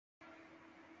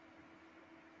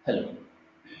Hello.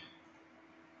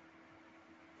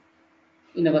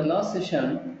 In our last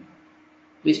session,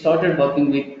 we started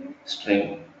working with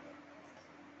string.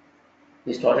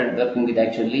 We started working with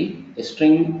actually a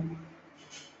string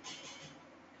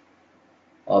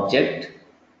object.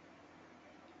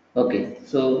 Okay,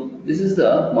 so this is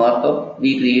the markup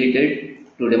we created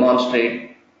to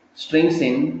demonstrate strings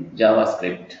in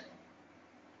JavaScript.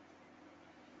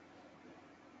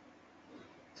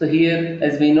 So here,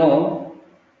 as we know,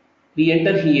 we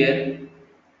enter here.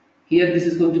 Here, this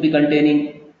is going to be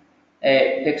containing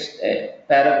a text, a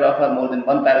paragraph or more than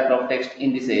one paragraph text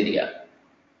in this area.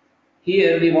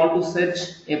 Here we want to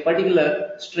search a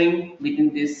particular string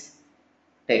within this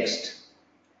text.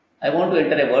 I want to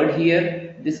enter a word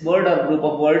here. This word or group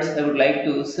of words I would like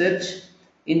to search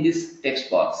in this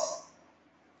text box.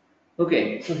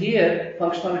 Okay, so here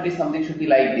functionality something should be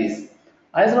like this.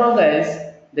 As long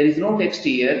as there is no text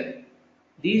here,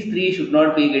 these three should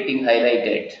not be getting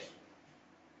highlighted.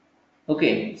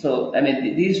 Okay, so I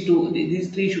mean these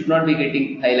three should not be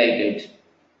getting highlighted.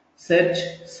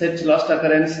 Search last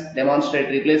occurrence, demonstrate,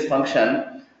 replace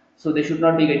function. So they should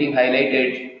not be getting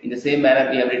highlighted in the same manner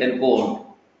we have written code.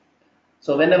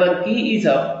 So whenever key is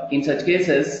up, in such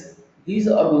cases, these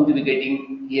are going to be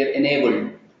getting here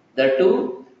enabled. The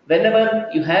two, whenever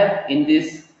you have in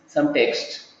this some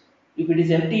text, if it is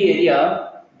empty area,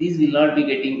 these will not be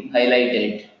getting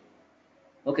highlighted.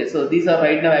 Okay, so these are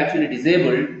right now actually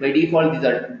disabled. By default, these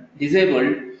are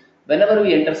disabled. Whenever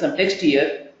we enter some text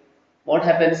here, what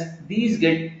happens? These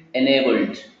get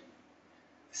enabled.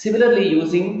 Similarly,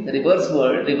 using reverse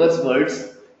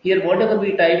words, here whatever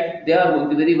we type, they are going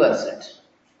to be reversed.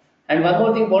 And one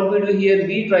more thing, what we do here,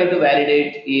 we try to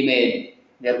validate email.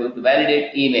 We are going to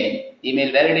validate email.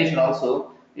 Email validation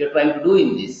also, we are trying to do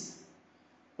in this.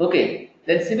 Okay.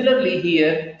 Then similarly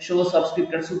here, show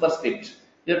subscript and superscript.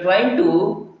 We are trying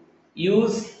to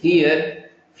use here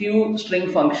few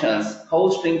string functions. How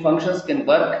string functions can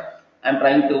work, I am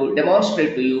trying to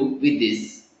demonstrate to you with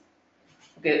this.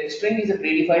 Okay, string is a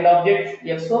predefined object.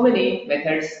 We have so many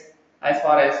methods as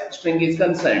far as string is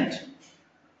concerned,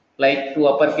 like to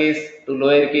uppercase, to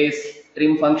lowercase,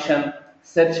 trim function,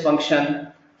 search function,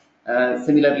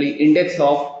 similarly index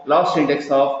of, last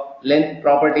index of, length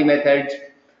property method.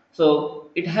 So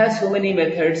it has so many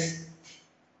methods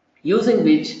using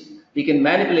which we can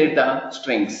manipulate the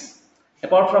strings.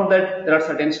 Apart from that, there are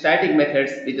certain static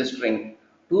methods with the string.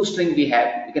 To string we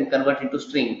have, we can convert into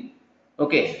string.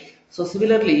 Okay. So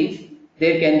similarly,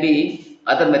 there can be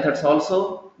other methods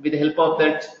also. With the help of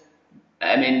that,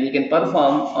 I mean, we can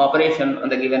perform operation on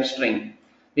the given string.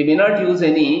 We may not use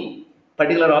any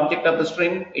particular object of the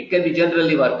string. It can be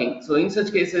generally working. So in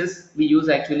such cases, we use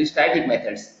actually static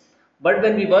methods. But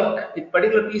when we work with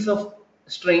particular piece of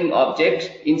string object,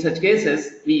 in such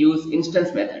cases, we use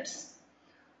instance methods.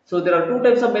 So there are two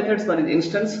types of methods. One is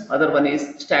instance, other one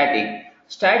is static.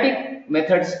 Static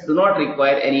methods do not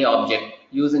require any object.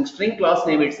 Using string class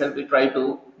name itself, we try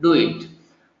to do it.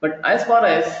 But as far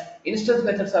as instance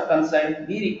methods are concerned,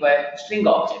 we require string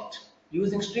object.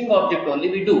 Using string object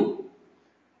only we do.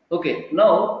 Okay,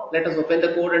 now let us open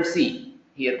the code and see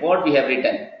here what we have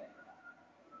written.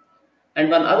 And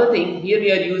one other thing, here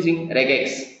we are using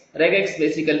regex. Regex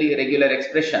basically regular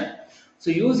expression.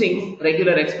 So using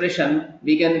regular expression,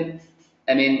 we can,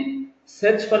 I mean,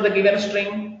 search for the given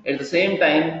string. At the same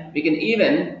time, we can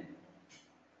even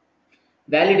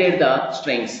validate the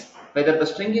strings. Whether the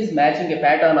string is matching a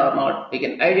pattern or not, we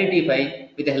can identify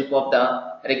with the help of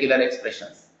the regular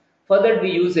expressions. For that,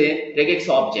 we use a regex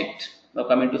object. Now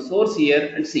come into source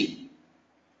here and see.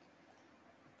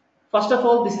 First of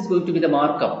all, this is going to be the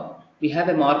markup. We have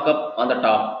a markup on the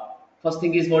top. First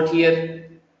thing is what here?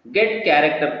 Get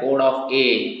character code of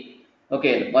A.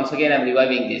 Okay, once again I am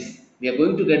reviving this. We are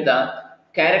going to get the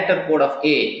character code of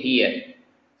A here.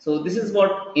 So this is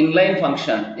what inline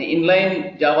function, the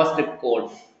inline JavaScript code.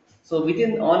 So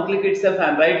within onClick itself I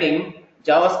am writing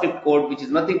JavaScript code, which is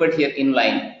nothing but here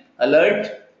inline.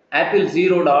 Alert Apple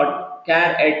 0 dot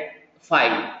char at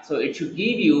 5. So it should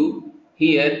give you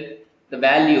here the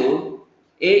value.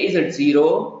 A is at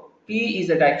 0, P is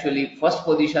at actually first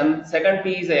position, second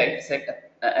P is at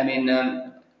A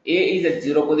is at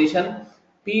 0 position,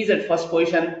 P is at first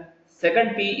position,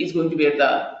 second P is going to be at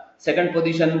the second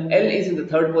position, L is in the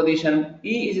third position,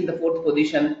 E is in the fourth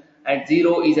position, and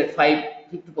 0 is at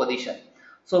fifth position.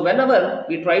 So whenever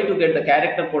we try to get the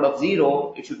character code of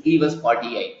 0, it should give us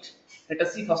 48. Let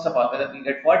us see first of all whether we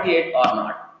get 48 or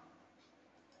not.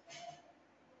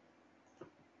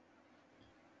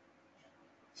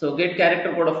 So get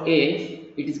character code of A,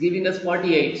 it is giving us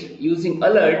 48. Using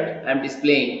alert, I am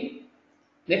displaying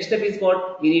Next step is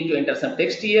what? We need to enter some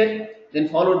text here, then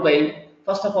followed by,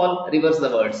 first of all, reverse the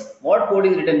words. What code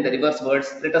is written in the reverse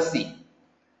words? Let us see.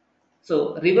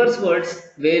 So reverse words,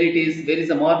 where is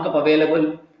a markup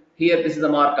available? Here, this is the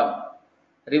markup.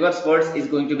 Reverse words is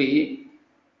going to be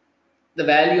the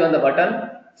value on the button,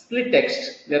 split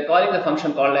text. We are calling the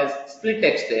function called as split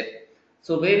text there.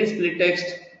 So where is split text?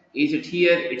 Is it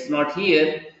here? It's not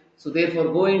here. So therefore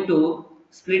go into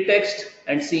split text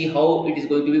and see how it is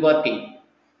going to be working.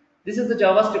 This is the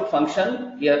JavaScript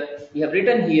function we have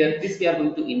written here. This we are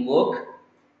going to invoke.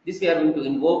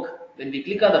 When we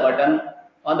click on the button.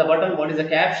 On the button, what is the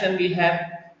caption we have?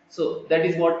 So that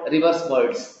is what reverse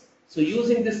words. So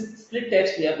using this split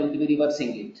text, we are going to be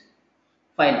reversing it.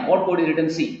 Fine. What code is written?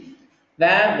 See,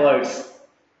 where words.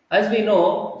 As we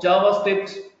know,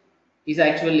 JavaScript is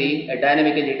actually a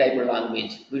dynamically typed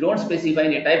language. We don't specify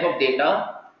any type of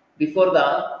data before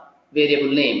the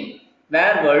variable name.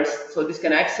 Where words, so this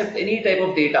can accept any type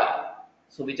of data.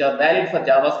 So which are valid for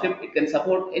JavaScript, it can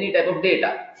support any type of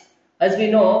data. As we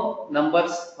know,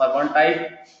 numbers are one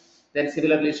type, then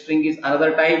similarly string is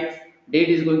another type, date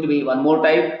is going to be one more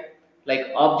type,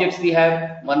 like objects we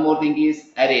have, one more thing is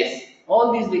arrays.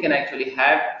 All these we can actually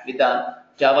have with the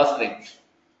JavaScript.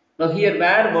 Now here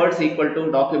where words equal to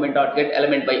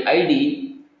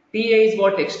document.getElementById, TA is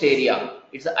what? Text area.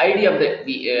 It's the ID of the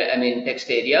text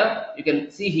area. You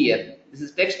can see here, this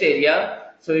is text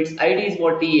area. So its ID is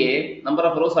what? TA, number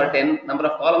of rows are 10, number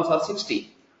of columns are 60.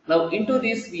 Now into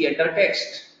this we enter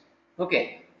text.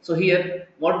 Okay, so here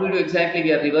what we do exactly,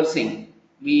 we are reversing.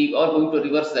 We are going to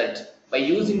reverse that by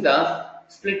using the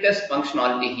split text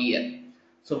functionality here.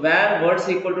 So where words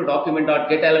equal to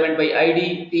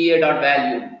document.getElementById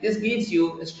TA.value. This gives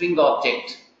you a string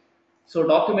object. So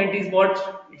document is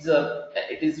what?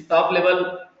 It is top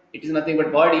level. It is nothing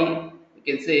but body. You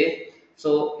can say.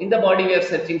 So in the body we are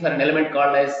searching for an element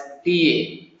called as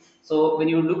TA. So when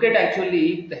you look at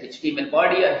actually the HTML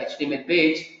body or HTML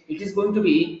page, it is going to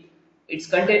be, it's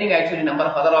containing actually number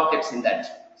of other objects in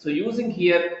that. So using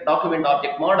here document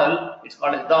object model, it's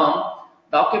called as DOM,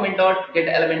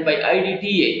 document.getElementById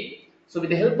TA. So with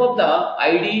the help of the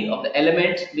ID of the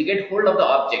element, we get hold of the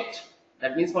object.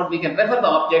 That means what? We can refer the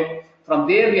object, from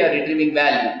there we are retrieving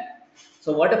value.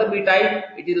 So whatever we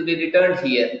type, it will be returned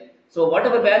here. So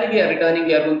whatever value we are returning,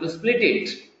 we are going to split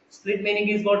it. Split meaning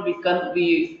is what? We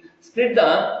split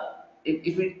the,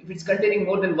 if it's containing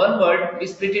more than one word, we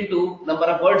split into number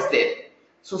of words there.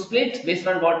 So split based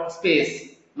on what?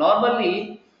 Space.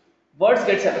 Normally words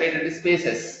get separated into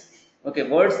spaces. Okay,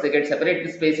 words, they get separated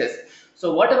into spaces.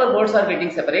 So whatever words are getting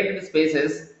separated into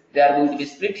spaces, they are going to be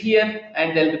split here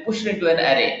and they will be pushed into an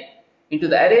array. Into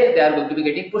the array, they are going to be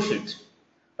getting pushed.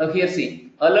 Now here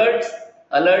see, alert,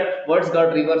 words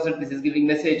got reversed. This is giving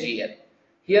message here.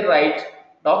 Here write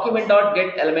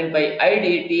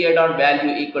document.getElementById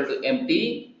TA.value equal to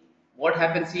empty. What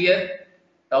happens here?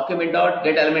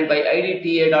 Document.getElementById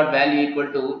TA.value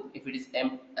equal to, if it is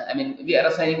we are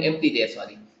assigning empty there,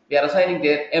 sorry. We are assigning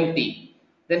there empty.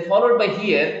 Then followed by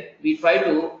here, we try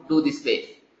to do this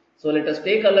way. So let us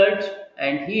take alert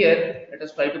and here, let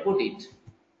us try to put it.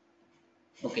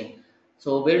 Okay.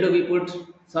 So where do we put?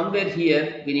 Somewhere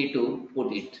here, we need to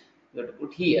put it. We have to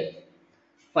put here.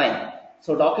 Fine.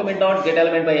 So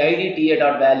document.getElementById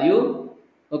TA.value.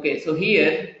 Okay, so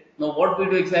here, now what we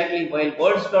do exactly, while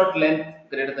words.length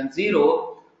greater than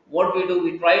 0, what we do,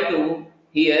 we try to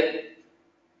here,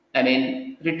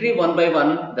 retrieve one by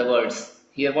one the words.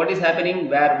 Here what is happening,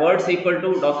 where words equal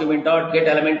to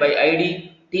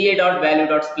document.getElementById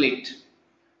TA.value.split.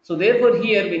 So therefore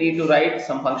here we need to write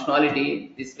some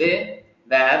functionality this way,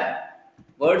 where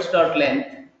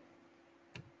words.length,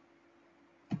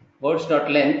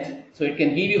 so it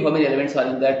can give you how many elements are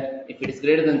in that. If it is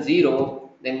greater than 0,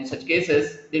 then in such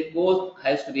cases the code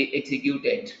has to be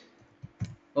executed.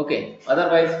 Okay,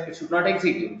 otherwise it should not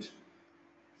execute.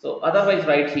 So otherwise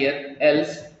write here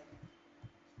else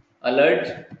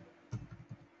alert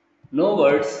no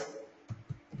words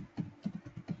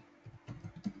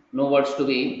to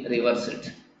be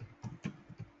reversed.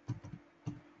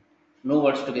 No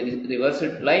words to be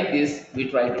reversed. Like this we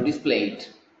try to display it.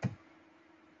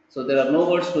 So there are no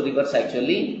words to reverse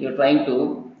actually. We are trying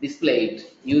to display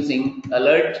it using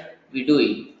alert. We do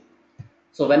it.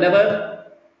 So whenever,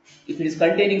 if it is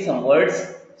containing some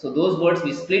words, so those words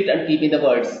we split and keep in the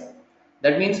words.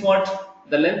 That means what?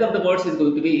 The length of the words is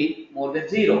going to be more than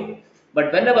 0.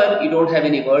 But whenever you don't have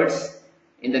any words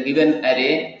in the given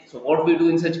array, so what we do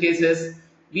in such cases,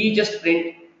 we just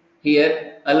print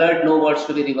here alert no words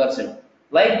to be reversed.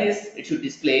 Like this, it should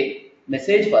display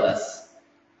message for us.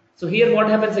 So here what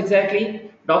happens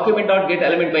exactly?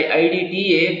 Document.getElementById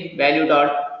TA value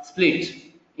dot split.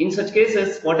 In such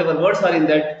cases, whatever words are in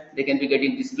that, they can be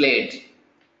getting displayed.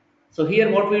 So here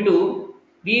what we do,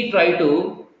 we try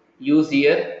to use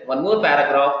here one more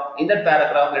paragraph. In that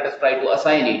paragraph, let us try to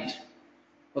assign it.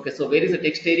 Okay, so where is the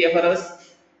text area for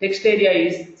us? Text area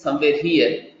is somewhere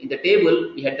here. In the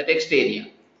table, we had the text area.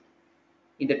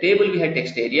 In the table, we had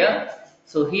text area.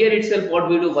 So here itself, what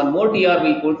we do, one more tr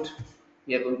we put.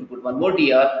 We are going to put one more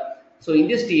tr. So in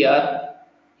this tr,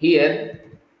 here,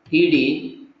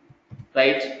 td,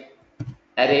 right,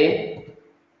 array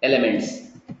elements.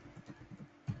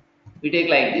 We take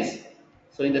like this.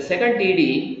 So in the second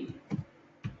td,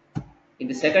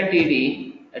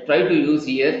 I try to use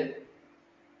here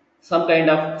some kind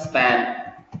of span.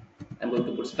 I'm going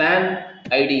to put span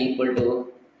id equal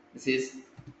to, this is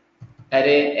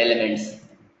array elements.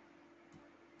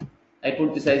 I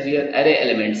put this as here array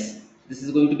elements. This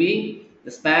is going to be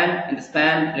the span. In the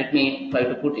span, let me try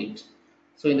to put it.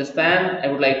 So in the span, I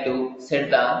would like to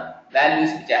set the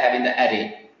values which I have in the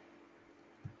array.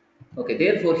 Okay,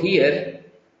 therefore here,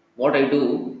 what I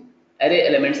do, array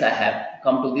elements I have.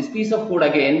 Come to this piece of code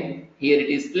again. Here it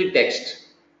is split text.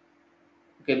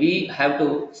 Okay, we have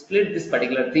to split this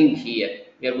particular thing here.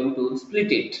 We are going to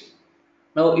split it.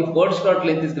 Now, if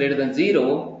words.length is greater than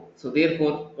 0, so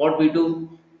therefore, what we do,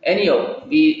 anyhow,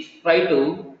 we try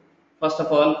to, first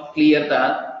of all, clear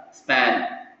the span.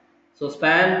 So,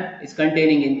 span is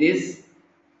containing in this.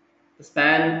 The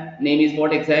span name is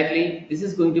what exactly? This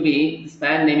is going to be, the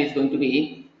span name is going to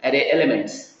be array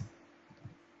elements.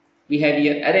 We have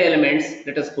here array elements.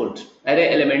 Let us put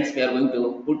array elements. We are going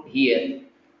to put here,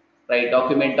 right?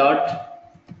 Document dot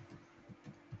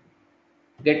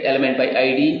get element by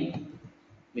id.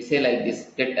 We say like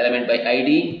this, get element by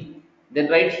id. Then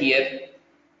right here.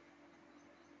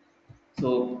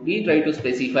 So we try to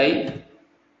specify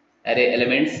array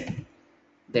elements.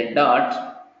 Then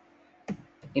dot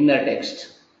inner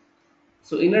text.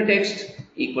 So inner text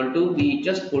equal to, we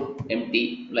just put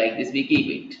empty, like this we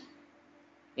keep it.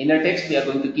 Inner text we are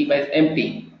going to keep as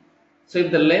empty. So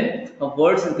if the length of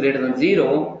words is greater than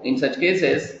 0, in such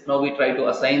cases, now we try to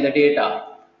assign the data.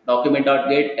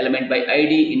 Document.get element by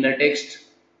id inner text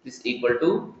is equal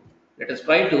to, let us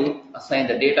try to assign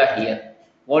the data here.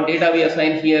 What data we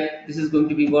assign here? This is going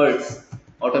to be words.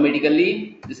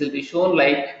 Automatically, this will be shown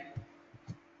like,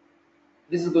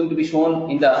 this is going to be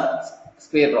shown in the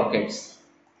square brackets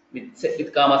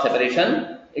with comma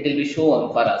separation. It will be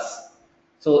shown for us.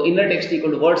 So inner text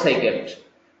equal to words I kept.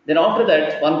 Then after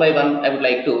that, one by one, I would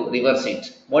like to reverse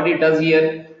it. What it does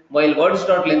here, while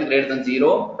words.length greater than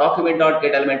 0,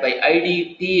 document.get element by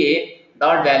id ta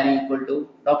dot value equal to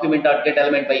document.get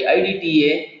element by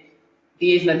id ta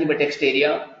is nothing but text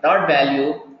area, dot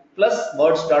value plus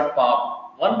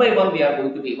words.pop. One by one we are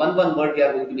going to be, one word we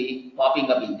are going to be popping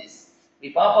up in this. We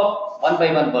pop up one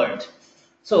by one word.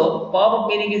 So pop up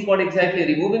meaning is what exactly?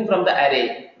 Removing from the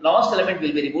array. Last element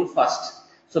will be removed first.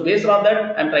 So based on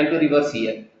that, I am trying to reverse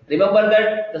here. Remember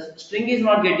that the string is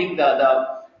not getting,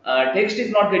 the text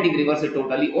is not getting reversed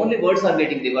totally. Only words are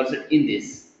getting reversed in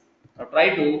this. Now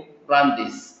try to run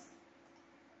this.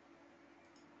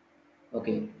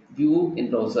 Okay, view in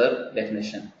browser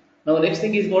definition. Now next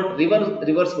thing is what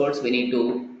reverse words we need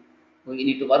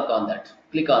to work on that.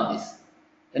 Click on this.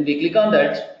 When we click on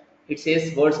that, it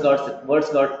says words got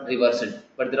reversed,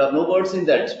 but there are no words in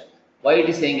that. Why it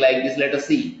is saying like this? Let us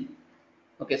see.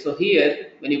 Okay, so here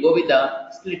when you go with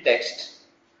the split text,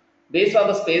 based on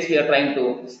the space we are trying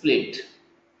to split,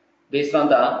 based on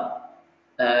the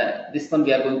this one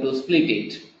we are going to split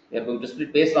it. We are going to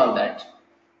split based on that.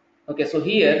 Okay, so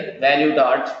here value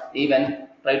dot even,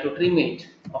 try to trim it.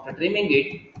 After trimming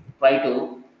it, try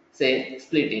to say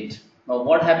split it. Now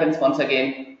what happens once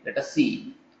again? Let us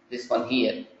see this one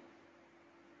here.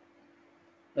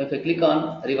 Now if I click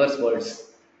on reverse words,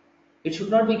 it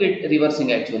should not be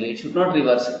reversing actually. It should not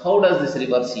reverse. How does this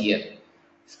reverse here?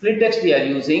 Split text we are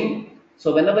using.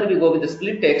 So whenever we go with the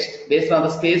split text, based on the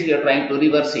space we are trying to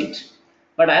reverse it.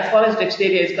 But as far as text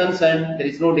area is concerned, there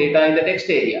is no data in the text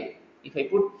area. If I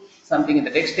put something in the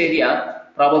text area,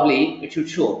 probably it should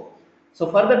show. So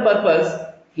for that purpose,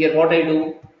 here what I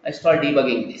do, I start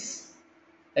debugging this.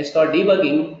 I start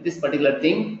debugging this particular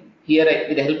thing. Here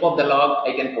with the help of the log,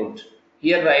 I can put.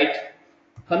 Here write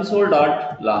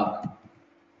console.log.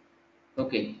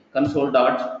 Okay,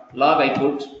 console.log I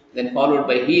put, then followed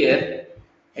by here,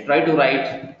 I try to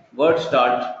write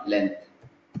words.length.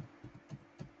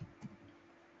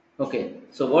 Okay,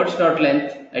 so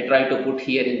words.length I try to put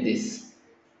here in this.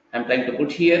 I'm trying to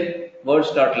put here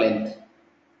words.length.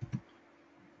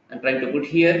 I'm trying to put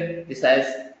here this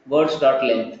as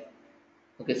words.length.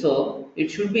 Okay, so it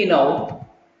should be now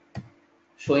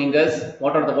showing us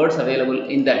what are the words available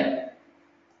in that.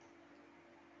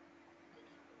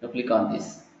 Now click on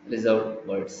this reserved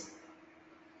words,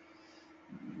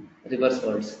 reverse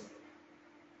words.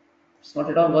 It's not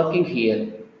at all working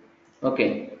here.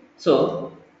 Okay,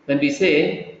 so when we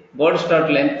say word start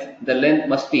length, the length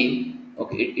must be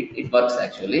okay. It works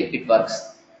actually. It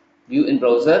works. View in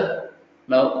browser.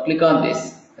 Now click on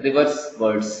this reverse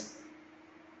words.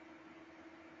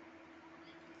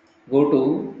 Go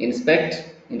to inspect.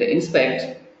 In the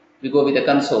inspect, we go with the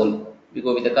console.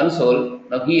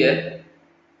 Now here,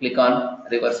 click on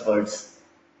reverse words.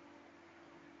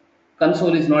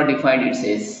 Console is not defined, it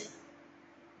says.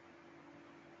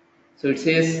 So it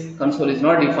says console is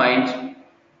not defined.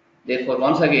 Therefore,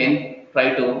 once again,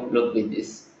 try to look with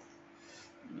this.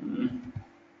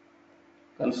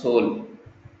 Console.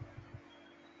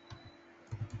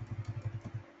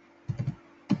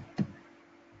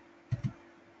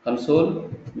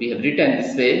 Console, we have written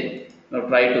this way. Now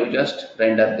try to just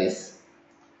render this.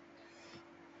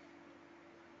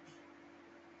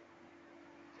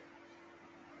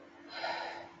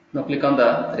 Now click on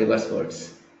the reverse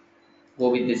words. Go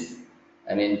with this.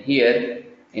 Here,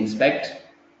 inspect,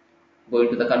 go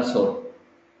into the console.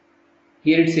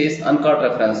 Here it says uncaught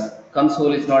reference.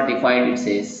 Console is not defined, it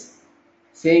says.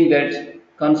 Saying that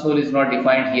console is not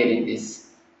defined here in this.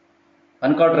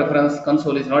 Uncaught reference,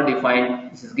 console is not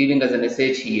defined. This is giving us a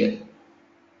message here.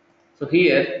 So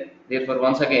here, therefore,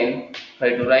 once again, try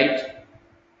to write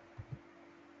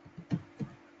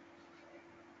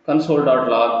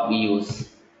console.log we use.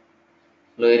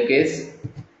 Lowercase,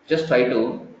 just try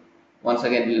to once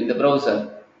again view in the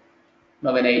browser.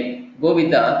 Now when I go with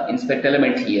the inspect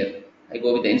element here, I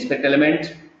go with the inspect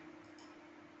element.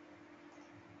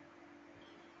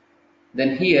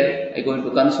 Then here I go into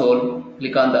console,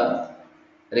 click on the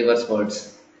reverse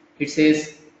words. It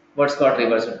says words got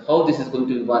reversed. How this is going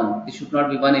to be 1? This should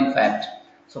not be 1 in fact.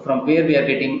 So from where we are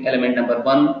getting element number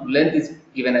 1, length is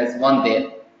given as 1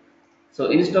 there.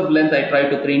 So instead of length I try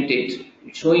to print it.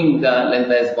 It's showing the length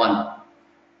as 1.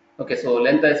 Okay, so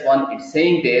length as 1, it's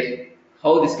saying there.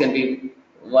 How this can be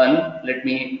 1? Let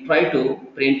me try to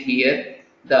print here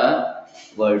the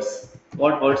words.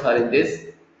 What words are in this?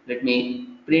 Let me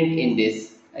print in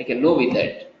this. I can know with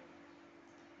that.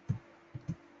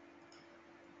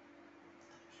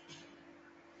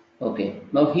 Okay,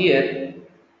 now here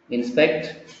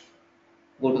inspect,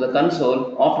 go to the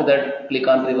console. After that, click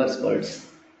on reverse words.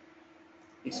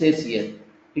 It says here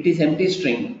it is empty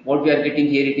string. What we are getting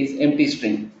here, it is empty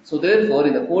string. So therefore,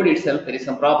 in the code itself, there is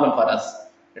some problem for us.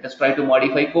 Let us try to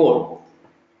modify code.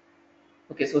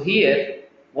 Okay, so here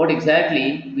what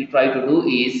exactly we try to do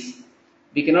is,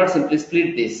 we cannot simply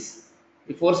split this.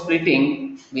 Before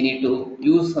splitting, we need to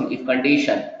use some if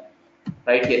condition.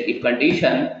 Right here, if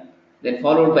condition, then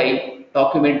followed by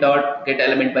document dot get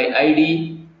element by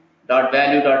id dot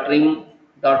value dot ring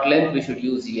dot length we should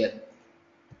use here.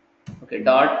 Okay,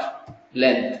 dot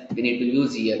length we need to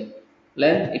use here.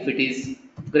 Length, if it is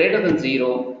greater than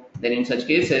 0, then in such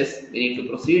cases we need to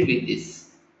proceed with this.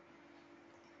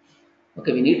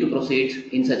 Okay, we need to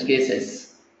proceed in such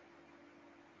cases.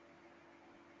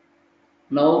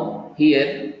 Now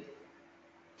here,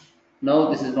 now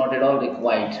this is not at all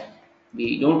required.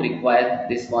 We don't require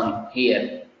this one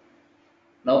here.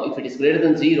 Now if it is greater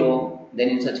than 0, then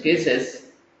in such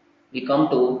cases we come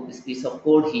to this piece of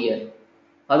code here.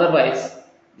 Otherwise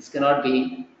this cannot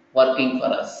be working for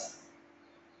us.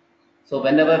 So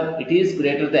whenever it is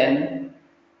greater than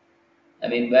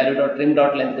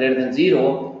value.trim.length greater than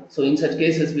 0, so in such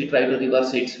cases we try to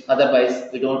reverse it. Otherwise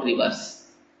we don't reverse.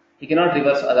 We cannot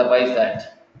reverse otherwise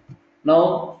that.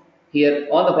 Now here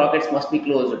all the brackets must be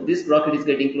closed. This bracket is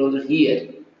getting closed here,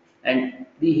 and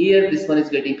here this one is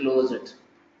getting closed.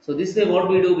 So this way what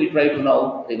we do, we try to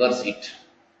now reverse it.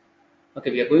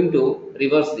 Okay, we are going to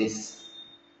reverse this.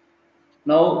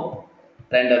 Now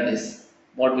render this.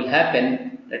 What will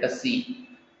happen? Let us see.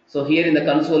 So here in the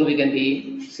console we can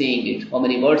be seeing it. How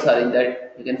many words are in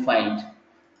that you can find.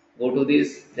 Go to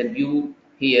this, then view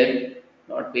here,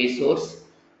 not page source.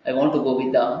 I want to go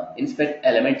with the inspect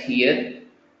element here.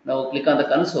 Now click on the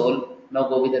console. Now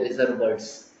go with the reserved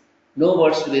words. No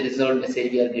words to be reserved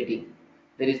message we are getting.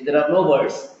 There are no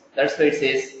words. That's why it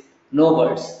says no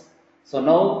words. So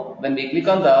now when we click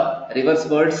on the reverse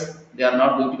words, they are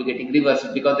not going to be getting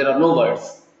reversed because there are no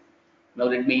words. Now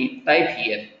let me type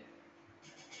here.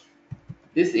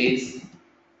 This is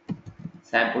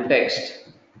sample text.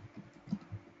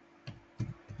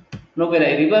 Now when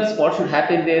I reverse, what should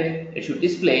happen there? It should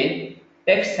display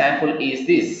text sample is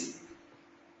this.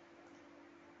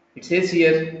 It says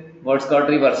here words got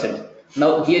reversed.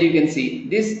 Now here you can see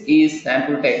this is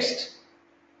sample text.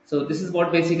 So this is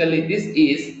what basically this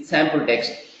is sample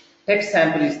text. Text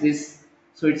sample is this,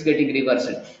 so it's getting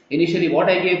reversed. Initially what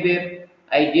I gave there,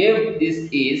 I gave this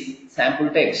is sample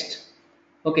text.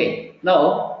 Okay,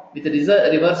 now with the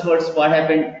reverse words, what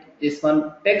happened? This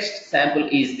one text sample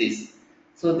is this.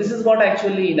 So this is what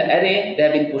actually in the array they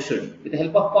have been pushed. With the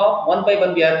help of pop, one by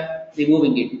one we are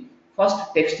removing it. First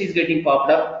text is getting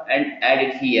popped up and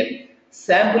added here.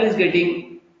 Sample is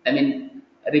getting,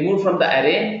 removed from the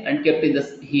array and kept in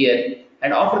this here.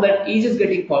 And after that each is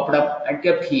getting popped up and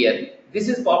kept here. This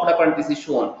is popped up and this is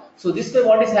shown. So this way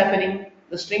what is happening?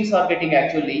 The strings are getting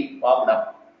actually popped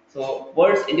up. So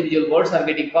words, individual words are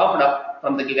getting popped up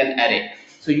from the given array.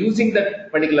 So using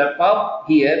that particular pop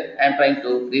here, I am trying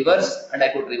to reverse and I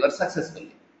could reverse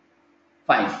successfully.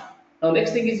 Fine. Now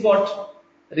next thing is what?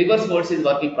 Reverse words is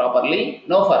working properly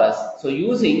now for us. So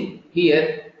using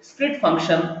here split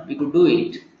function, we could do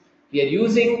it. We are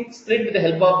using split. With the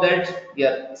help of that, we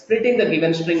are splitting the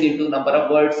given string into number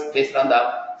of words based on the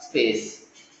space.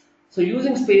 So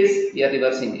using space, we are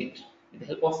reversing it. With the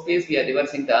help of space, we are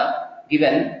reversing the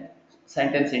given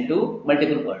sentence into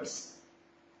multiple words.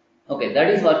 Okay, that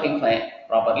is working fine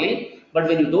properly. But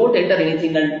when you don't enter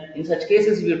anything, and in such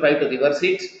cases, if you try to reverse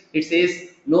it, it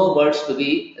says no words to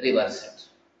be reversed.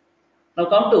 Now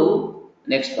come to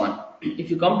next one.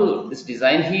 If you come to this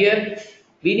design here,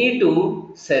 we need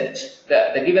to search.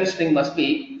 The given string must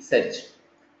be search.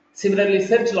 Similarly,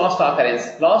 search last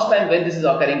occurrence. Last time when this is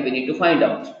occurring, we need to find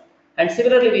out. And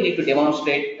similarly, we need to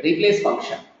demonstrate replace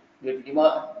function. We have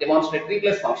to demonstrate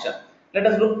replace function. Let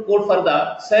us look code for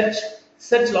the search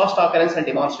last occurrence and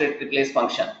demonstrate replace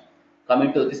function.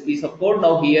 Coming to this piece of code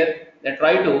now here, then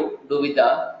try to do with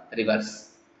the reverse.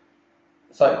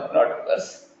 Sorry, not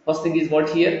reverse. First thing is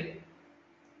what here?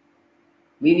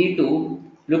 We need to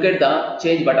look at the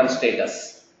change button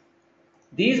status.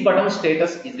 These button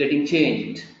status is getting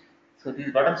changed. So this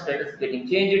button status is getting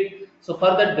changed. So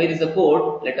for that, where is the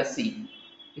code? Let us see.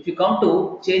 If you come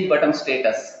to change button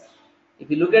status, if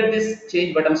you look at this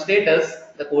change button status,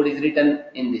 the code is written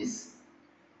in this.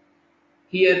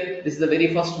 Here, this is the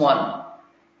very first one.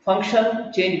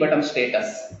 Function change button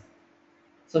status.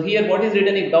 So here what is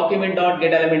written? If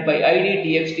document.getElement by id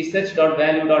txt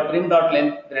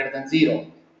search.value.trim.length greater than 0.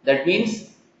 That means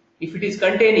if it is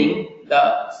containing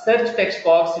the search text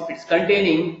box, if it is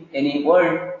containing any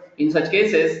word, in such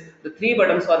cases, the three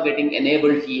buttons are getting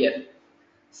enabled here.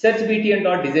 Search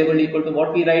btn.disabled equal to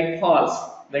what we write? False.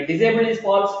 When disabled is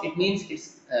false, it means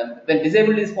it's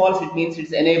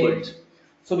enabled.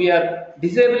 So we are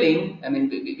disabling,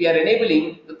 we are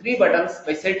enabling the three buttons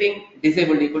by setting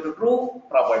disabled equal to true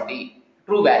property,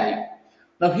 true value.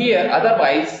 Now here,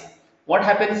 otherwise, what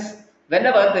happens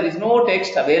whenever there is no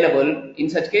text available? In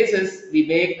such cases, we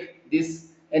make this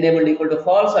enabled equal to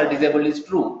false or disabled is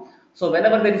true. So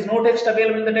whenever there is no text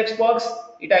available in the text box,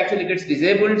 it actually gets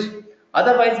disabled.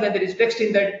 Otherwise, when there is text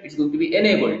in that, it's going to be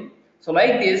enabled. So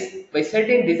like this, by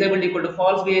setting disabled equal to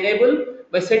false, we enable.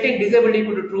 By setting disabled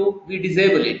equal to true, we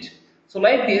disable it. So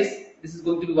like this is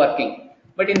going to be working.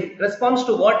 But in response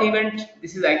to what event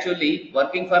this is actually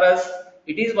working for us?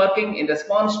 It is working in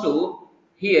response to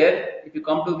here. If you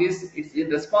come to this, it's in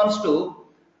response to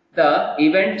the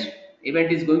event.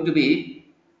 Event is going to be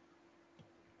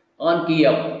on key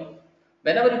up.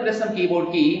 Whenever you press some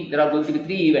keyboard key, there are going to be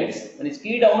three events. One is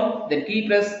key down, then key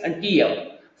press and key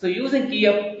up. So using key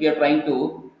up, we are trying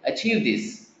to achieve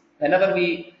this. Whenever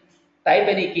we type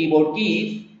any keyboard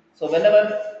key, so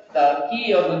whenever the key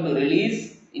you are going to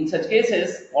release, in such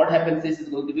cases, what happens is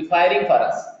going to be firing for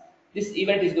us. This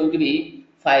event is going to be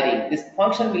firing. This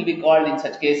function will be called in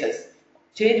such cases.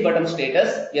 Change button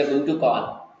status, we are going to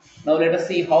call. Now let us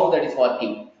see how that is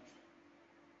working.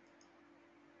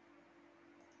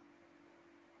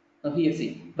 Now here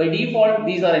see, by default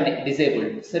these are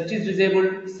disabled. Search is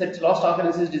disabled, search last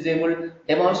occurrence is disabled,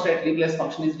 demonstrate replace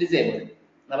function is disabled.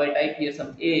 Now I type here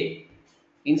some A.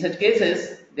 In such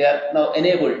cases, they are now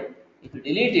enabled. If you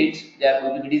delete it, they are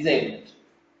going to be disabled.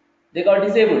 They got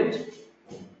disabled.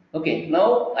 Okay,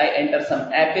 now I enter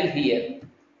some apple here.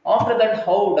 After that,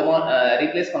 how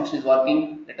replace function is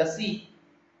working? Let us see.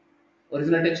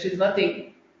 Original text is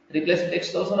nothing. Replace text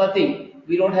is also nothing.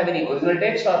 We don't have any original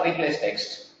text or replace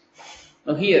text.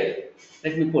 Now here,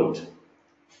 let me put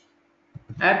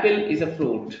apple is a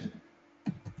fruit.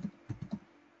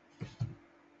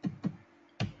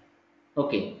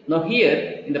 Okay, now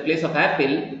here in the place of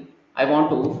apple, I want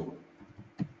to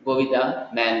go with the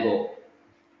mango.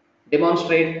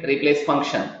 Demonstrate replace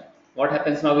function. What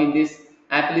happens now in this?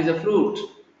 Apple is a fruit.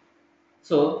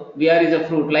 So VR is a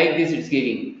fruit, like this it's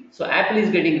giving. So apple is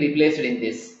getting replaced in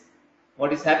this.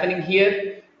 What is happening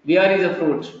here? VR is a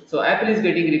fruit. So apple is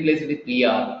getting replaced with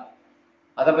VR.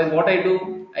 Otherwise, what I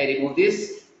do? I remove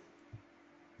this.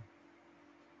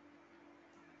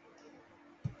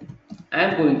 I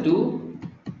am going to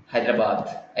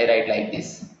Hyderabad. I write like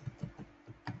this.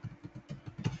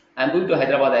 I am going to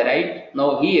Hyderabad. I write.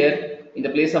 Now here, in the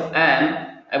place of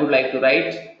am, I would like to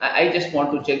write. I just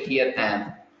want to check here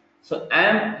am. So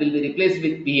am will be replaced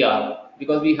with VR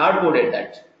because we hard coded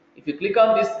that. If you click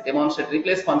on this demonstrate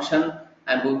replace function,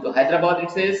 I am going to Hyderabad.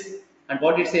 It says, and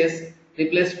what it says,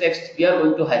 replace text. We are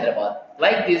going to Hyderabad.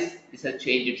 Like this, this has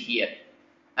changed here.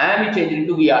 Am is changed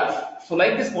into VR. So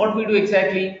like this, what we do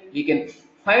exactly? We can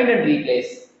find and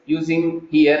replace using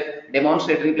here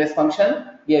demonstrate replace function.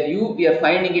 We are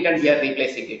finding it and we are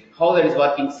replacing it. How that is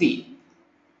working? See.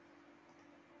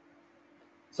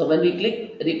 So when we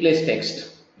click replace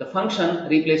text, the function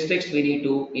replace text we need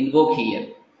to invoke here.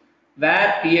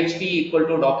 Where txt equal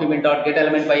to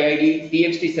document.getElementById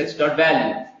txt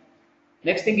search.value.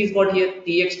 Next thing is what here?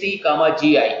 txt comma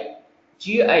gi.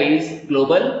 Gi is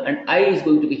global and I is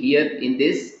going to be here in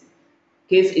this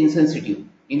case insensitive.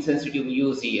 Insensitive we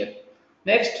use here.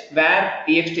 Next, where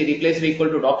txt replace equal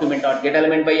to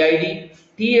document.getElementById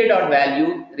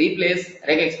ta.value replace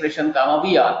RegExpression comma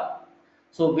vr.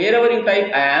 So wherever you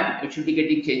type am, it should be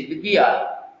getting changed with vr.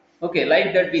 Okay,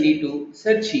 like that we need to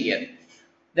search here.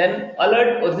 Then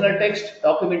alert original text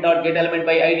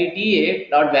document.getElementById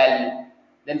ta.value.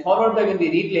 Then followed by when we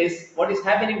replace, what is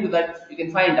happening to that you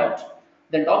can find out.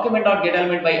 Then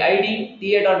document.getElementById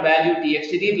ta.value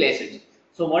txt replaced.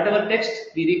 So whatever text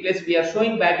we replace, we are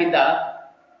showing back in the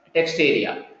text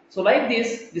area. So like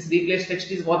this replace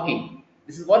text is working.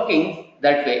 This is working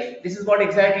that way. This is what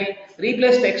exactly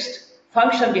replace text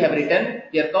function we have written.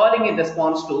 We are calling in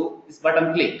response to this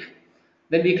button click.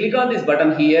 When we click on this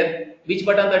button here, which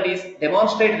button that is?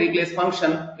 Demonstrate replace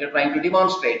function. We are trying to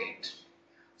demonstrate it.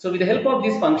 So with the help of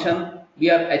this function, we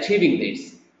are achieving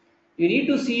this. You need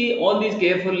to see all these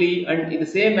carefully and in the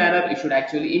same manner you should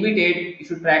actually imitate, you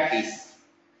should practice.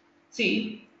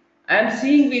 See, I am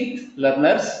seeing with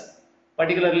learners,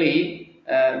 particularly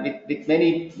with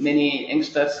many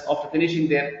youngsters after finishing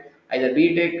their either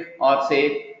BTech or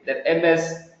say their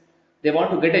MS, they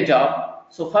want to get a job.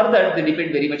 So for that they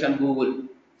depend very much on Google.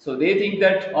 So they think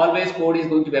that always code is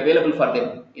going to be available for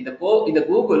them. In the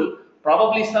Google,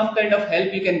 probably some kind of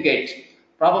help you can get.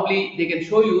 Probably they can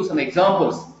show you some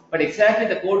examples, but exactly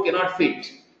the code cannot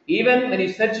fit. Even when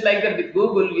you search like that with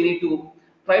Google, you need to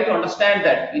try to understand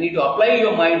that. You need to apply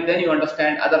your mind, then you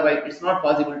understand. Otherwise, it's not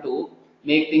possible to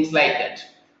make things like that.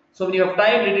 So when you have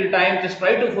time, little time, just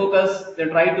try to focus, then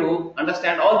try to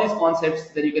understand all these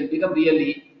concepts, then you can become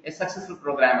really a successful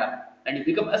programmer and you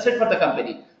become asset for the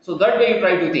company. So that way you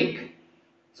try to think.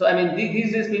 So I mean,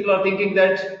 these days people are thinking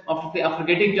that after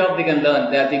getting job they can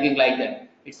learn. They are thinking like that.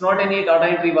 It's not any data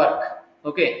entry work.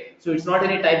 Okay, so it's not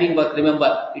any typing work.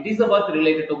 Remember, it is the work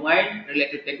related to mind,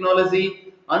 related to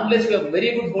technology. Unless you have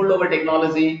very good hold over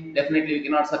technology, definitely you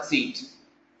cannot succeed.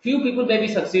 Few people may be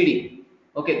succeeding.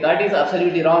 Okay, that is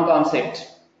absolutely wrong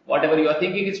concept. Whatever you are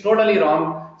thinking is totally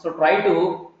wrong. So try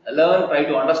to learn, try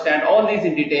to understand all these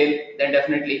in detail. Then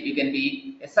definitely you can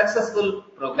be a successful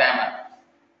programmer.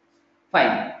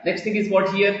 Fine. Next thing is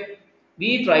what here?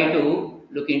 We try to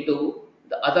look into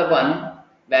the other one,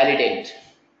 validate.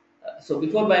 So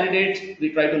before validate, we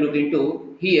try to look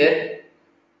into here.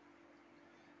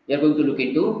 We are going to look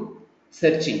into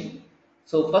searching.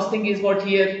 So first thing is what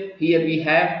here? Here we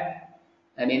have,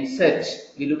 and in search,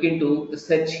 we look into the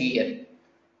search here.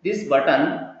 This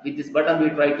button, with this button we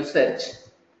try to search.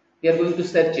 We are going to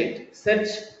search it. Search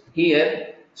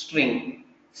here, string.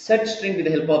 Search string, with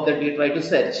the help of that we try to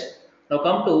search. Now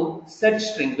come to search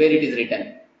string where it is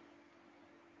written.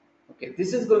 Okay,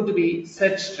 this is going to be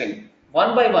search string.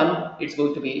 One by one, it's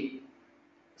going to be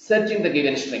searching the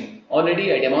given string.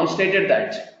 Already I demonstrated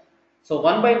that. So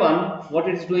one by one, what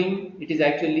it is doing, it is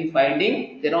actually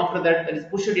finding. Then after that, it is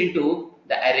pushed into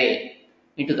the array.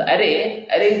 Into the array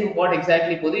is what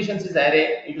exactly positions is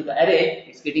array. Into the array,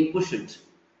 it's getting pushed.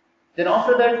 Then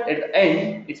after that, at the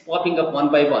end, it's popping up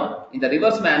one by one. In the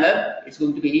reverse manner, it's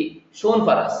going to be shown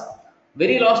for us.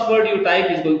 Very last word you type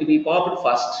is going to be popped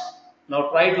first. Now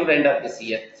try to render this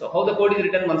here. So how the code is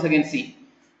written, once again see.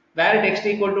 Where text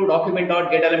equal to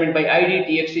document.getElementById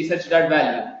txt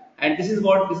search.value. And this is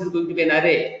what, this is going to be an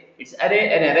array. It's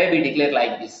array, an array we declare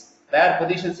like this. Where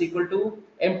positions equal to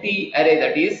empty array,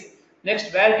 that is.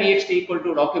 Next, where txt equal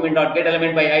to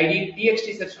document.getElementById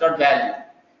txt search.value.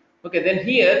 Okay, then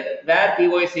here where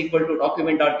pos equal to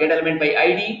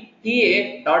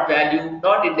document.getElementById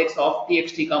ta.value.index of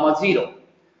txt comma 0.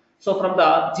 So from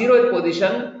the 0th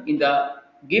position in the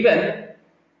given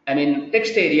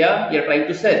text area you are trying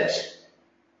to search.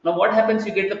 Now what happens,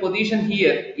 you get the position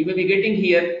here, you may be getting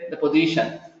here the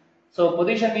position. So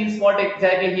position means what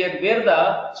exactly here, where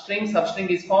the string substring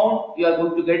is found, you are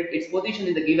going to get its position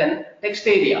in the given text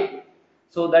area.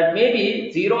 So that may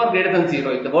be 0 or greater than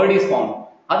 0 if the word is found,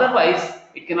 otherwise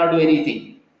it cannot do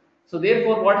anything. So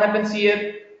therefore what happens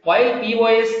here, while PO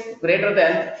is greater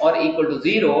than or equal to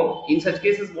 0, in such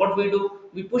cases what we do,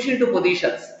 we push into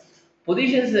positions.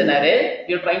 Positions is an array,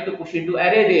 we are trying to push into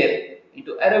array there,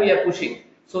 into array we are pushing.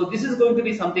 So this is going to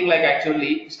be something like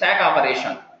actually stack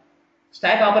operation.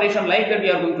 Stack operation like that we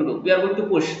are going to do. We are going to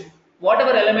push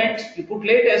whatever element you put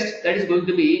latest, that is going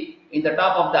to be in the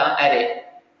top of the array.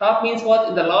 Top means what?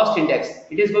 In the last index.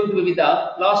 It is going to be with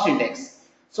the last index.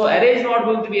 So array is not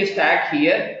going to be a stack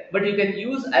here, but you can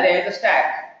use array as a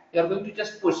stack. You are going to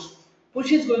just push.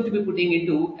 Push is going to be putting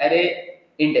into array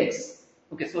index.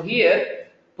 Okay, so here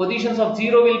positions of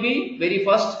 0 will be very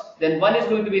first, then 1 is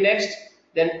going to be next,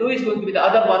 then 2 is going to be the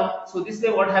other one. So this way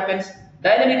what happens,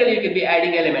 dynamically you can be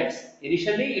adding elements.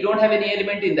 Initially you don't have any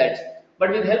element in that,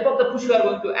 but with help of the push you are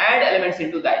going to add elements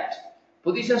into that.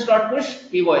 Positions dot push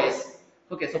POS.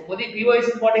 Okay, so POS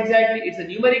is what exactly? It's a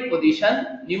numeric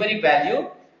position, numeric value.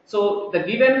 So the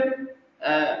given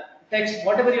text,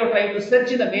 whatever you are trying to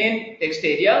search in the main text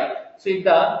area, so if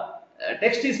the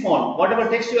text is found, whatever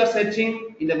text you are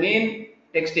searching in the main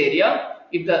text area,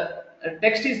 if the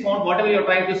text is found, whatever you are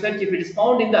trying to search, if it is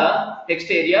found in the text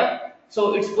area,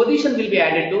 so its position will be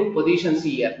added to positions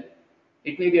here.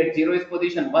 It may be at 0 is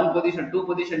position, 1 position, 2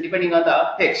 position, depending on the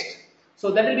text. So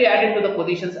that will be added to the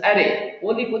positions array.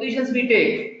 Only positions we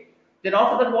take. Then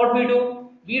after that what we do?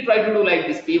 We try to do like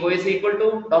this. POS equal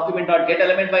to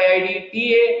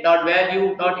document.getElementById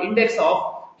ta.value.index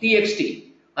of txt.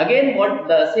 Again, what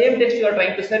the same text you are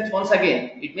trying to search once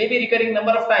again. It may be recurring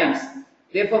number of times.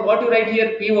 Therefore, what you write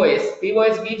here, POS.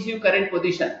 POS gives you current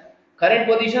position. Current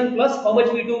position plus how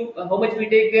much we do, how much we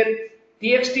take there,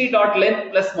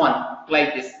 txt.length plus 1,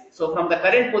 like this. So from the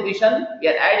current position, we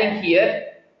are adding here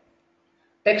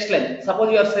text length.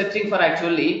 Suppose you are searching for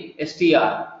actually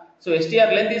str. So str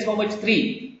length is how much?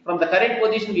 3. From the current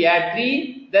position, we add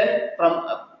 3. Then from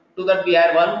to that we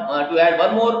add 1 to add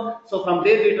one more. So from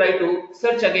there we try to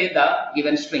search again the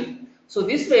given string. So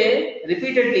this way,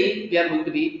 repeatedly we are going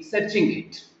to be searching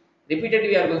it. Repeatedly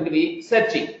we are going to be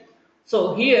searching.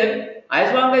 So here,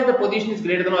 as long as the position is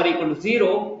greater than or equal to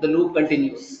 0, the loop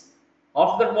continues.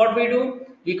 After that what we do?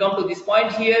 We come to this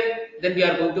point here, then we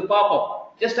are going to pop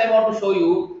up. Just I want to show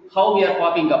you how we are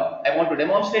popping up. I want to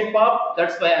demonstrate pop,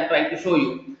 that's why I am trying to show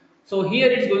you. So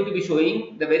here it's going to be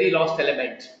showing the very last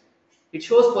element. It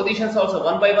shows positions also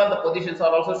one by one, the positions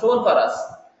are also shown for us.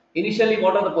 Initially,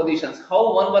 what are the positions?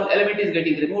 How one element is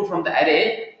getting removed from the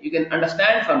array, you can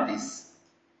understand from this.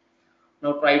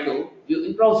 Now try to view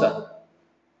in browser.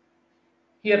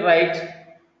 Here write,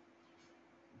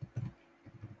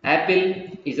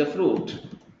 apple is a fruit.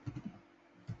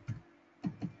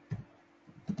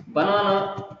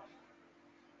 Banana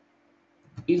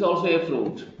is also a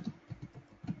fruit.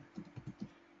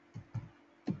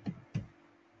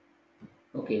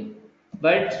 Okay,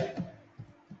 but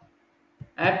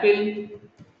apple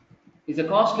is a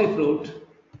costly fruit.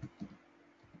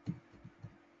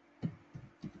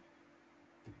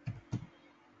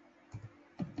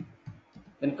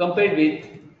 When compared with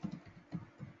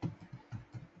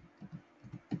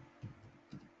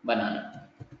banana.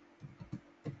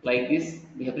 Like this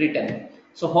we have written.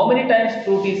 So how many times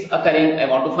fruit is occurring, I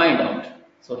want to find out.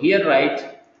 So here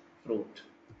write fruit.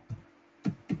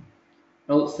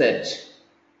 Now search.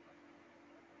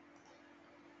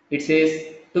 It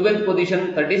says 12th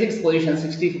position, 36th position,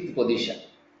 65th position.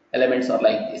 Elements are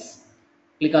like this.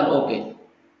 Click on OK.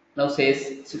 Now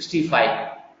says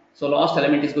 65. So last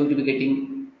element is going to be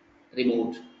getting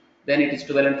removed. Then it is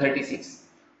 12 and 36.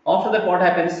 After that what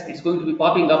happens? It's going to be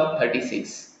popping up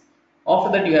 36.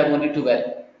 After that you have only 12.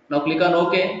 Now click on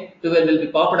OK. 12 will be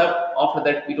popped up. After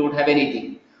that we don't have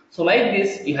anything. So like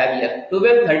this you have here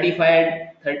 12, 35,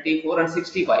 34 and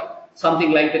 65.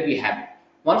 Something like that we have.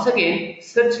 Once again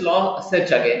search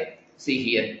again. See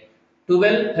here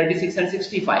 12, 36 and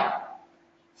 65.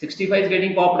 65 is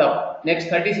getting popped up. Next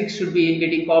 36 should be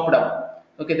getting popped up.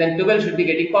 Okay, then 12 should be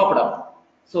getting popped up.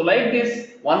 So like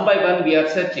this, one by one we are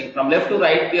searching. From left to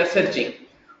right we are searching.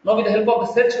 Now with the help of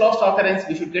the search last occurrence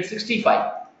we should get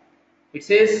 65. It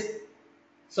says,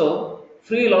 so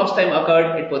free last time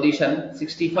occurred at position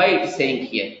 65, it is saying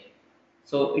here.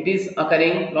 So it is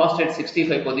occurring last at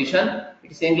 65 position.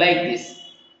 It is saying like this.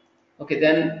 Okay,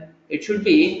 then it should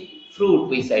be fruit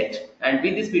we said, and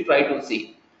with this we try to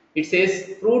see. It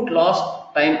says fruit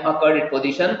last time occurred at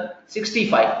position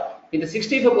 65. In the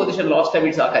 64 position, last time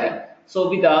it's occurring. So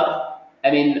with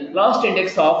the last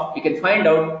index of, we can find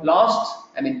out last,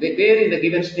 where in the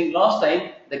given string last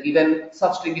time the given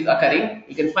substring is occurring,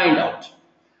 we can find out.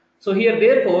 So here,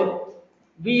 therefore,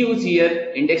 we use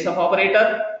here index of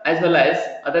operator as well as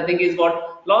other thing is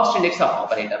what, last index of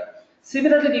operator.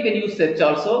 Similarly, we can use search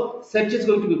also. Search is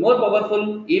going to be more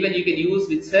powerful. Even you can use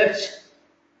with search,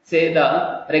 say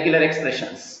the regular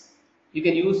expressions. You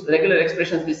can use regular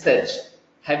expressions with search.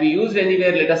 Have you used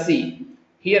anywhere? Let us see.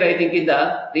 Here I think in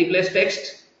the replace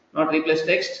text, not replace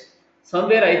text.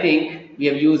 Somewhere I think we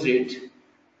have used it.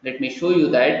 Let me show you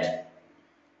that.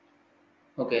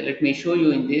 Okay, let me show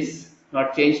you in this,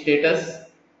 not change status.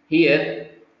 Here,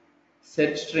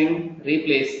 search string,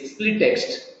 replace, split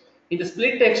text. In the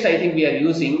split text, I think we are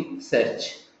using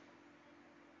search.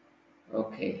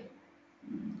 Okay,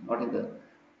 not in the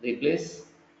replace.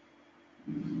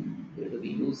 Where do we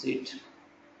use it?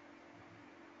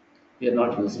 We are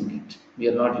not using it. We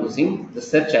are not using the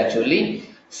search actually.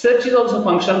 Search is also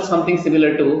function something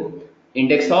similar to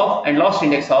index of and last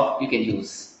index of you can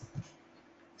use.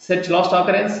 Search last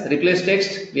occurrence, replace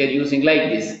text, we are using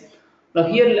like this. Now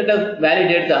here let us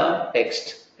validate the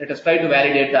text. Let us try to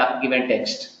validate the given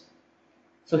text.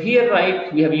 So here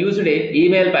right, we have used a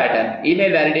email pattern. Email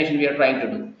validation we are trying to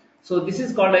do. So this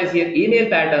is called as here email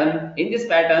pattern. In this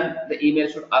pattern, the email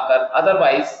should occur.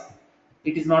 Otherwise,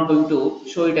 it is not going to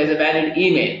show it as a valid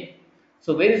email.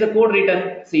 So where is the code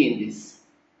written? See in this.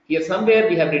 Here somewhere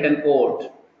we have written code.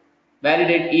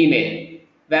 Validate email.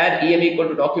 Where em equal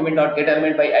to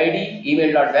document.getElement by id,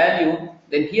 email.value.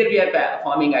 Then here we are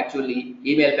forming actually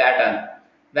email pattern.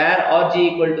 Where rg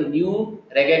equal to new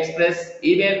RegEx press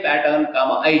email pattern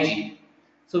comma ig.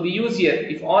 So we use here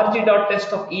if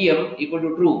rg.test of em equal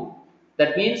to true.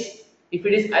 That means if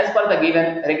it is as per the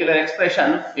given regular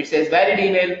expression, it says valid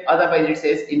email, otherwise it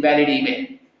says invalid email.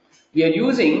 We are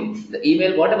using the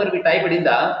email, whatever we typed in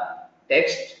the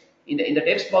text, in the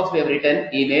text box we have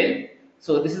written email.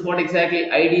 So this is what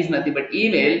exactly id is nothing but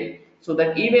email. So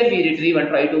that email we retrieve and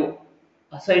try to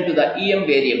assign to the em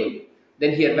variable.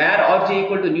 Then here where rg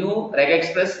equal to new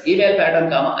RegEx press email pattern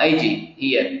comma ig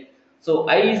here. So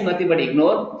I is nothing but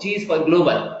ignore, G is for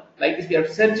global. Like this we are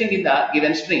searching in the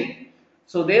given string.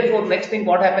 So therefore next thing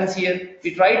what happens here,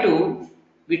 we try to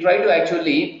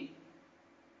actually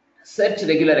search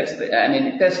regular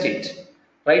test it.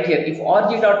 Right here if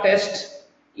rg.test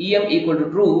em equal to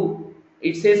true,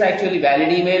 it says actually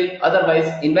valid email,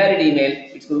 otherwise invalid email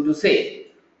it's going to say.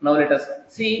 Now let us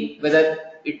see whether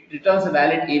it returns a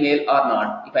valid email or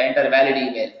not. If I enter a valid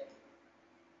email,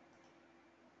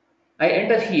 I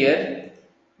enter here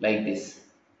like this.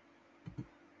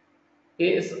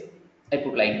 Is I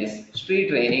put like this street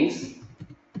trainings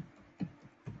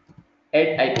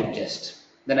at I put just.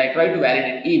 Then I try to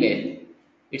validate email.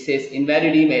 It says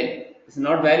invalid email. It's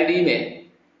not valid email.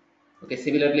 Okay.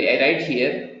 Similarly, I write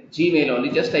here Gmail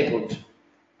only. Just I put.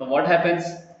 So what happens?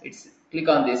 It's click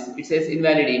on this. It says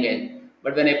invalid email.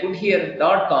 But when I put here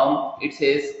 .com, it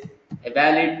says a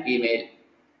valid email.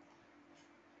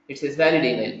 It says valid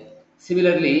email.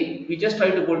 Similarly, we just try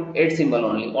to put @ symbol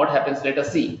only. What happens? Let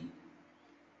us see.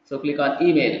 So click on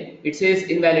email. It says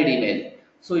invalid email.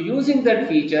 So using that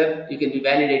feature, you can be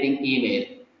validating email.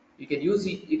 You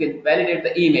can validate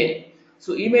the email.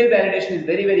 So email validation is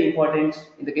very, very important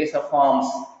in the case of forms.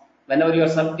 Whenever you are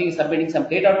submitting some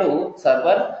data to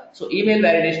server, so email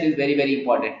validation is very, very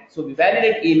important. So we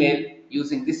validate email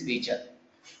using this feature.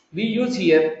 We use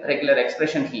here regular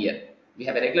expression here. We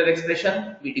have a regular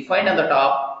expression we defined on the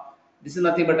top. This is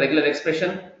nothing but regular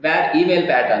expression where email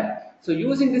pattern. So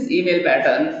using this email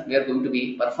pattern, we are going to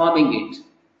be performing it.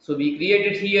 So we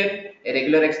created here a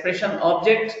regular expression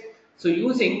object. So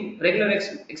using regular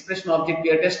expression object,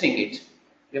 we are testing it.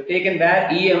 We have taken where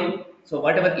em. So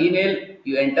whatever email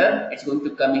you enter, it's going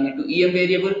to come into em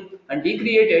variable, and we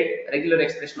created regular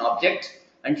expression object.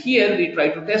 And here we try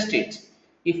to test it.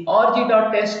 If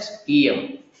rg.test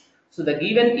em. So the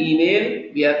given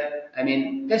email we are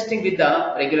testing with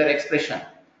the regular expression.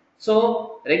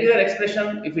 So regular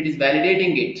expression, if it is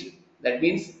validating it, that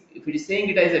means if it is saying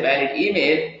it as a valid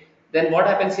email, then what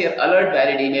happens here? Alert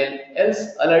valid email, else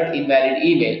alert invalid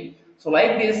email. So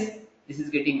like this is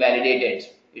getting validated.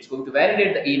 It's going to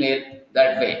validate the email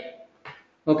that way.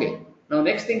 Okay. Now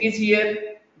next thing is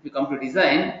here, if we come to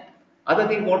design, other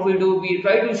thing what we do, we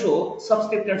try to show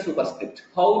subscript and superscript.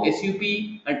 How SUP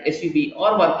and SUB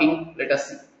are working, let us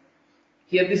see.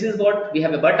 Here this is what we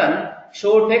have a button,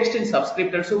 show text in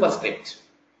subscript and superscript.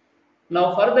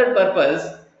 Now for that purpose,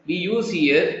 we use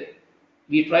here,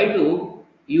 we try to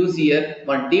use here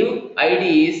one div,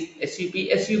 ID is SUP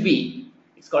SUB.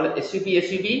 It's called SUP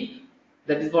SUB.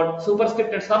 That is what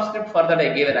superscript and subscript. For that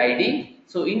I gave an ID.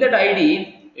 So in that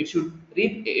ID, it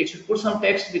should put some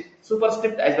text with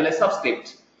superscript as well as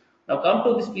subscript. Now come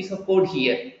to this piece of code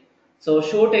here. So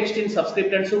show text in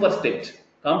subscript and superscript.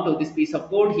 Come to this piece of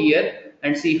code here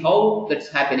and see how that's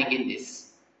happening in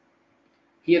this.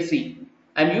 Here see,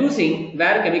 I'm using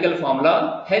var chemical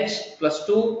formula h plus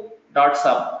 2 dot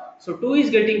sub. So 2 is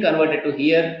getting converted to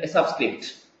here a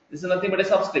subscript. This is nothing but a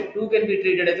subscript. 2 can be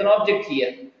treated as an object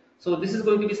here. So this is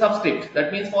going to be subscript.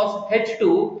 That means for h2,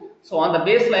 so on the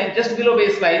baseline, just below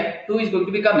baseline, 2 is going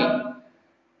to be coming.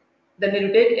 Then when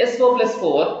you take S4 plus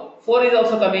 4, 4 is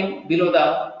also coming below the,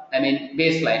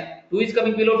 baseline. 2 is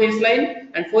coming below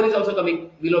baseline and 4 is also coming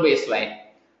below baseline.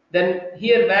 Then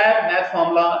here var math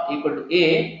formula equal to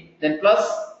A, then plus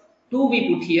 2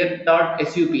 we put here dot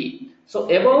sup. So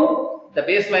above the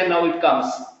baseline now it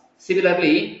comes.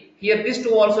 Similarly, here this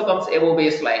 2 also comes above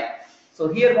baseline. So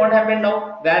here what happened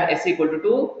now? Var s equal to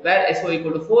 2, var so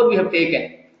equal to 4 we have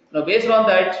taken. Now based on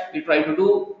that, we try to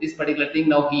do this particular thing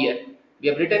now here. We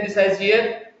have written this as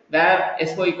here, var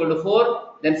so equal to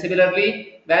 4, then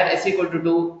similarly, var s equal to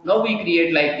 2. Now we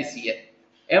create like this here.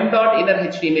 M dot inner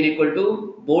HTML equal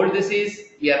to, bold this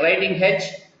is, we are writing h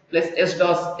plus s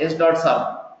dot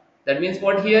sub. That means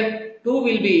what here? 2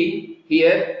 will be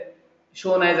here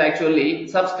shown as actually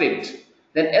subscript.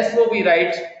 Then so we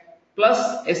write plus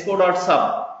so dot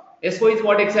sub. So is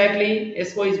what exactly?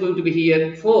 So is going to be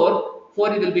here 4.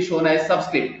 4 will be shown as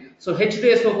subscript. So h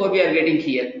to so4 we are getting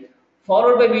here.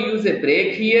 Followed by we use a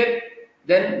break here.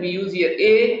 Then we use here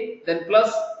a. Then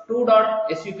plus 2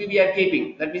 dot sup we are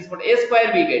keeping. That means what a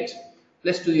square we get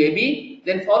plus 2ab.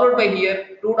 Then followed by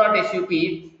here 2 dot sup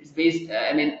is based.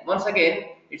 Once again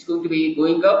it's going to be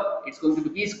going up. It's going to be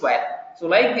b square. So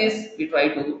like this we try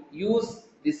to use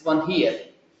this one here.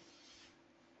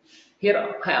 Here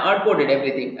I hard coded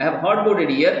everything. I have hard coded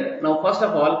here. Now first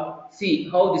of all, see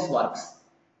how this works.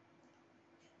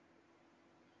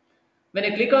 When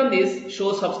I click on this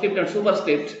show subscript and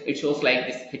superscript, it shows like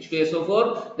this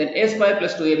h2so4, then a square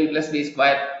plus 2ab plus b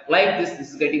square. Like this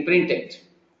is getting printed.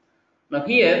 Now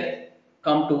here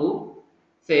come to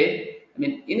say,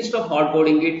 instead of hard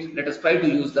coding it, let us try to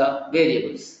use the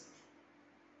variables.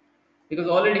 Because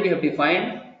already we have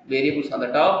defined variables on the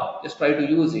top, just try to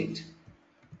use it.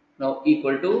 Now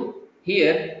equal to,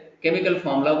 here chemical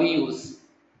formula we use.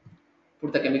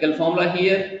 Put the chemical formula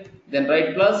here, then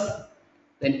write plus,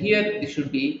 then here this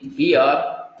should be Br.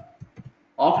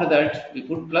 After that we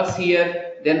put plus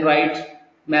here, then write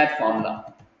math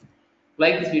formula.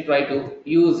 Like this we try to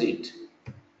use it.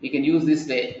 We can use this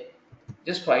way.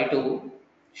 Just try to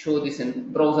show this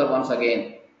in browser once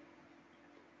again.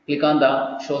 Click on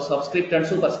the show subscript and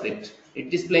superscript. It's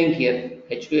displaying here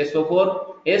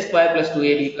h2so4, a square plus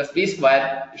 2ab plus b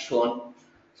square is shown.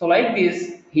 So like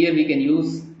this, here we can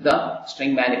use the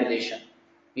string manipulation.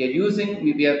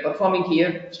 We are performing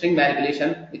here string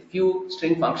manipulation with few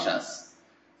string functions.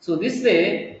 So this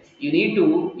way you need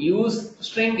to use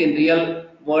string in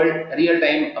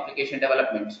real-time application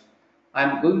development. I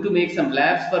am going to make some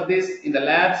labs for this. In the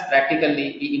labs,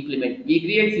 practically we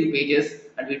create few pages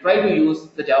and we try to use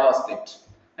the JavaScript.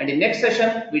 And in next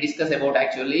session, we discuss about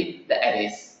actually the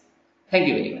arrays. Thank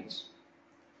you very much.